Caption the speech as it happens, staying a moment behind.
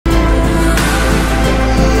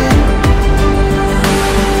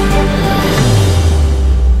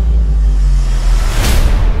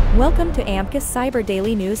Welcome to Ampcus Cyber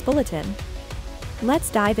Daily News Bulletin. Let's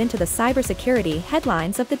dive into the cybersecurity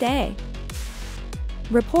headlines of the day.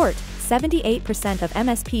 Report: 78% of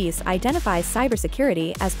MSPs identify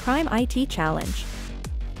cybersecurity as prime IT challenge.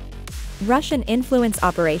 Russian influence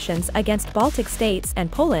operations against Baltic states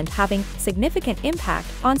and Poland having significant impact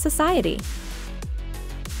on society.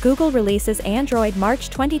 Google releases Android March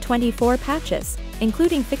 2024 patches,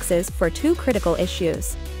 including fixes for 2 critical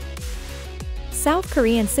issues. South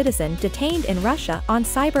Korean citizen detained in Russia on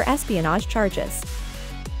cyber espionage charges.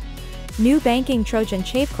 New banking Trojan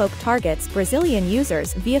CHAVECLOAK targets Brazilian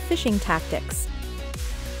users via phishing tactics.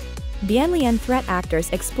 BianLian threat actors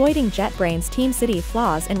exploiting JetBrains TeamCity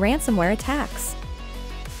flaws in ransomware attacks.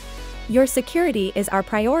 Your security is our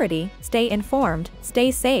priority. Stay informed, stay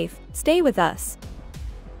safe, stay with us.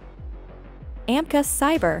 Ampcus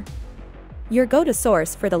Cyber, your go-to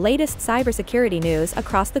source for the latest cybersecurity news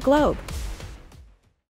across the globe.